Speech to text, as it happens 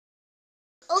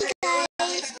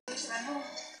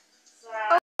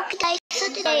Okay guys,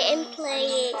 so today I'm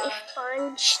playing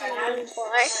Sponge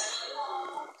Bar.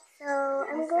 So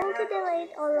I'm going to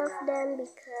delete all of them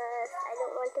because I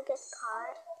don't want to get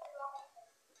caught.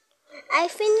 I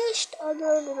finished all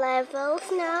the levels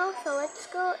now, so let's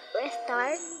go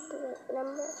restart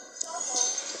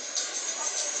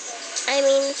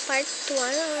part 1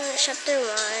 or chapter 1.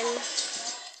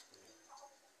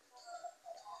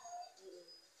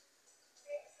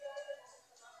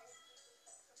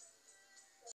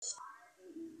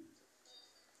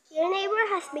 Your neighbor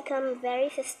has become very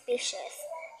suspicious.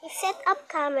 He set up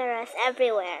cameras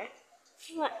everywhere.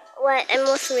 What? I'm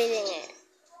almost reading it.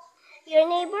 Your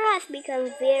neighbor has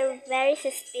become very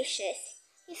suspicious.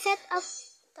 He set up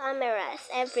cameras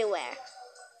everywhere.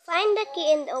 Find the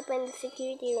key and open the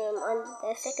security room on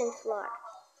the second floor.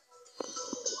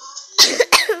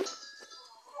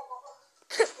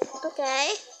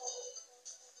 Okay.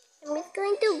 I'm just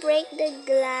going to break the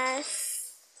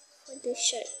glass for the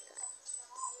shortcut.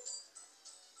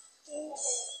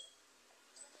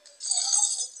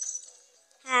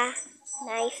 Ah,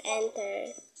 nice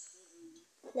enter.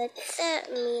 Let's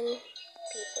mean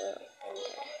people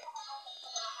enter.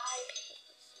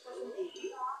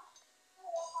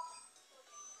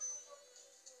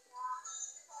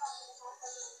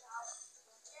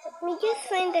 Let me just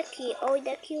find the key. Oh,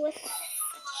 the key was...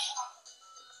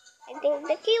 I think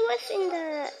the key was in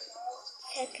the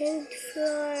second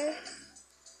floor.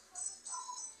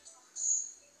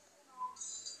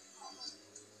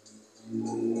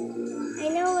 I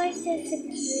know where's the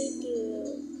security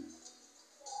room.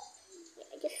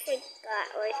 I just forgot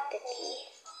where's the key.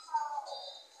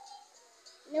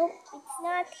 Nope, it's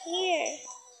not here.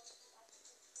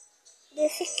 The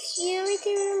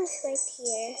security room is right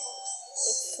here.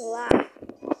 It's locked.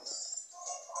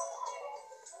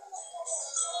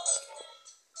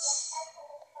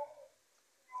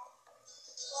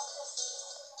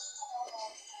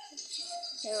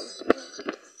 Jump.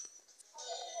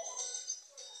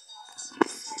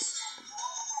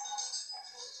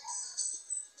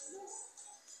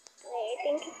 Wait, I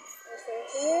think it's over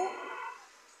here.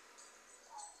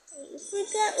 I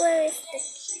forgot where is the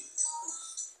key.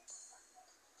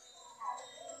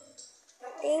 I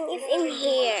think it's in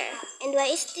here. And why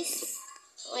is this?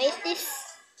 Why is this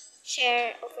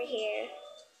chair over here?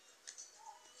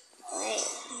 Wait.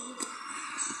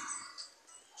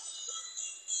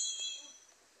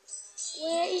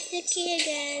 Where is the key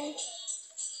again?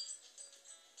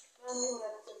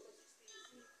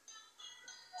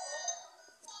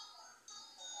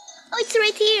 Oh, it's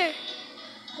right here.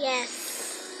 Yes.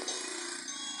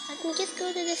 Let me just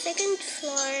go to the second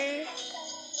floor.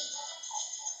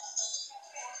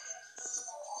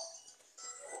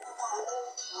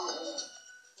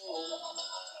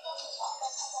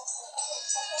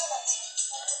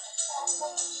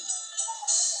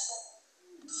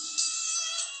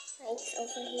 It's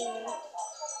over here.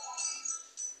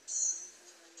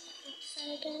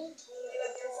 Again.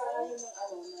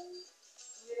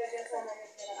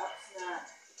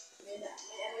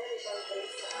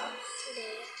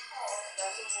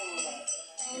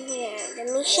 I'm here. The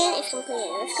mission is complete.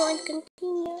 Let's go and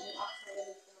continue.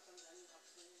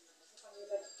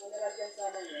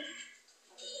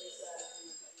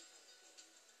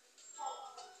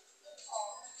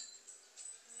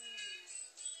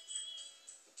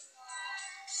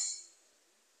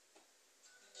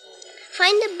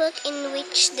 Find the book in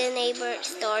which the neighbor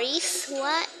stories.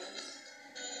 What?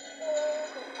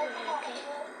 Okay.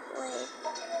 Wait.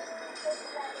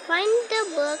 Find the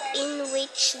book in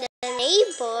which the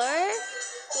neighbor.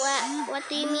 What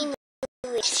do you mean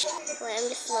which? Wait, I'm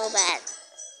just so bad.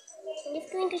 I'm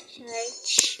just going to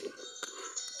charge.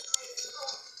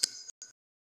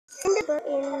 Find the book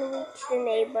in which the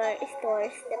neighbor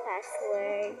stores the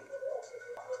password.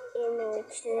 In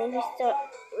which the neighbor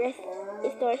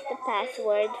stores the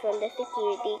password from the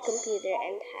security computer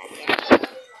and hack it.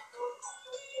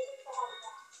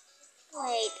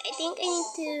 Wait, I think I need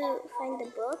to find the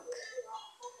book.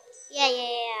 Yeah,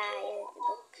 the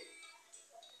book.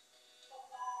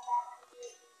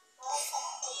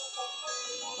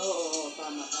 Oo,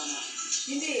 tama.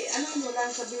 Hindi, ano mo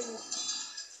lang sabihin mo,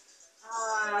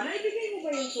 naibigay mo ba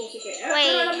yung susi kay?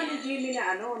 Pero naman ni Jimmy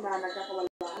na na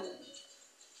nagkakawalaan.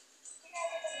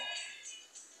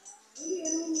 Hindi,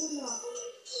 ano mo lang.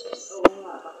 Oo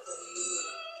nga, baka sabihin mo.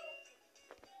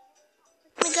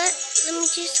 Oh my god, let me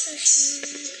just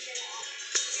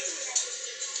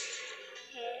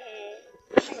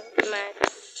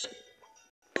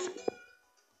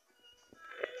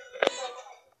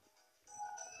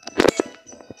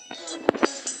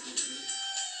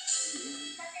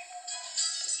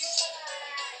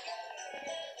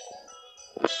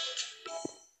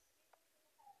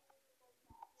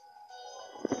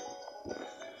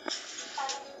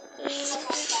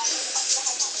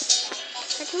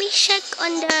check on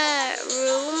the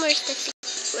room where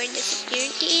the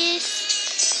security is.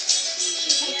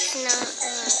 It's not.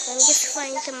 Let me just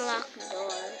find some locked door.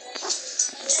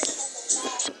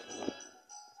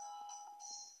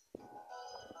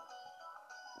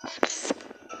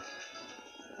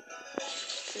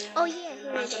 Oh yeah,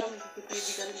 here it is.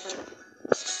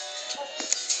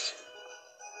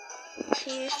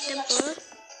 Here's the book.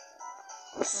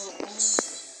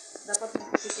 Dapat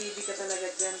CCTV ka talaga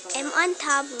dyan. I'm on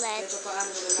tablet. Ito paano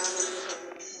nalalaman mo sa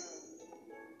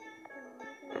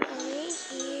Right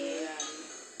here.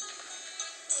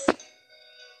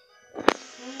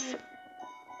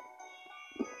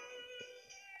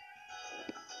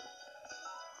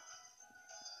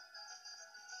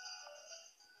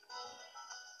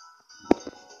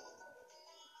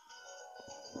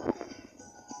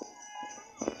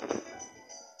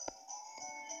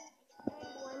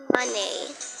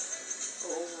 Money.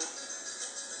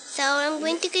 So I'm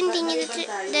going to continue the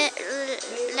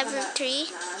level 3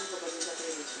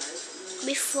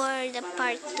 before the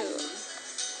part 2.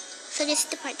 So this is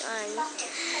the part 1.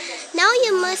 Now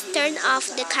you must turn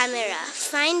off the camera.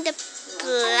 Find the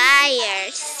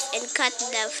pliers and cut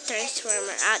the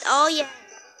transformer out. Oh yeah.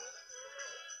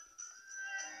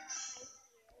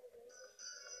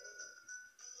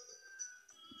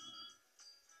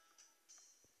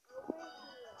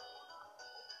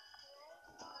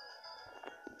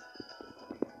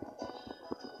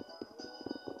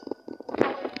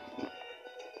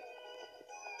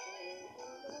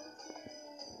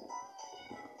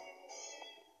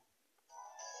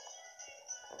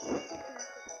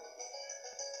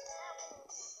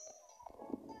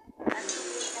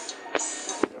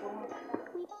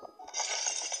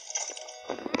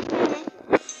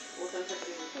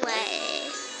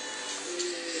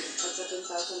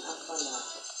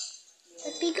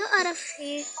 Let me go out of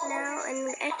here now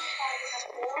and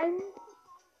I'm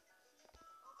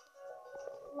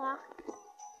locked.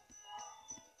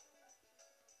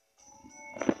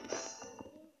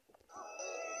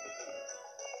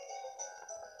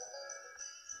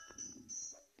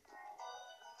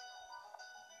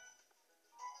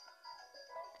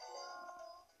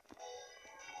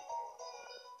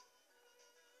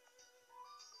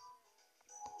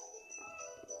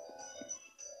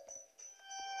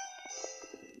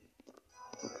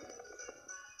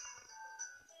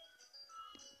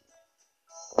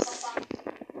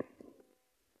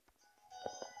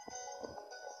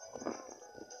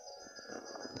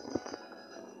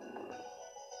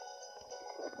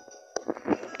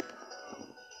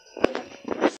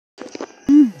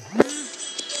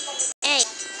 Hey,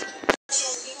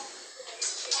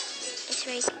 it's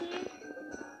right here.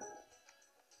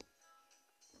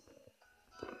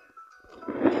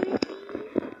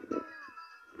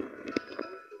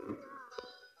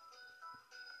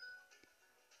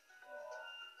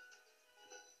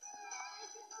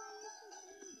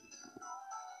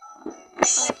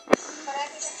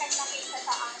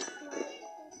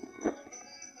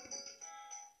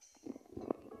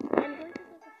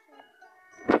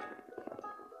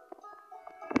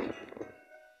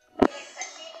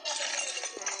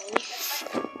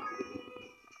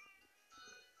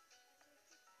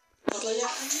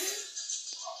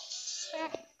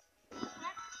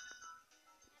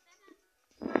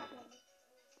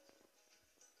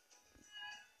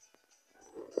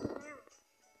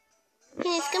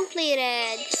 It's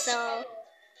completed. So,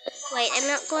 wait, I'm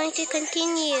not going to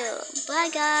continue. Bye,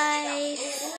 guys.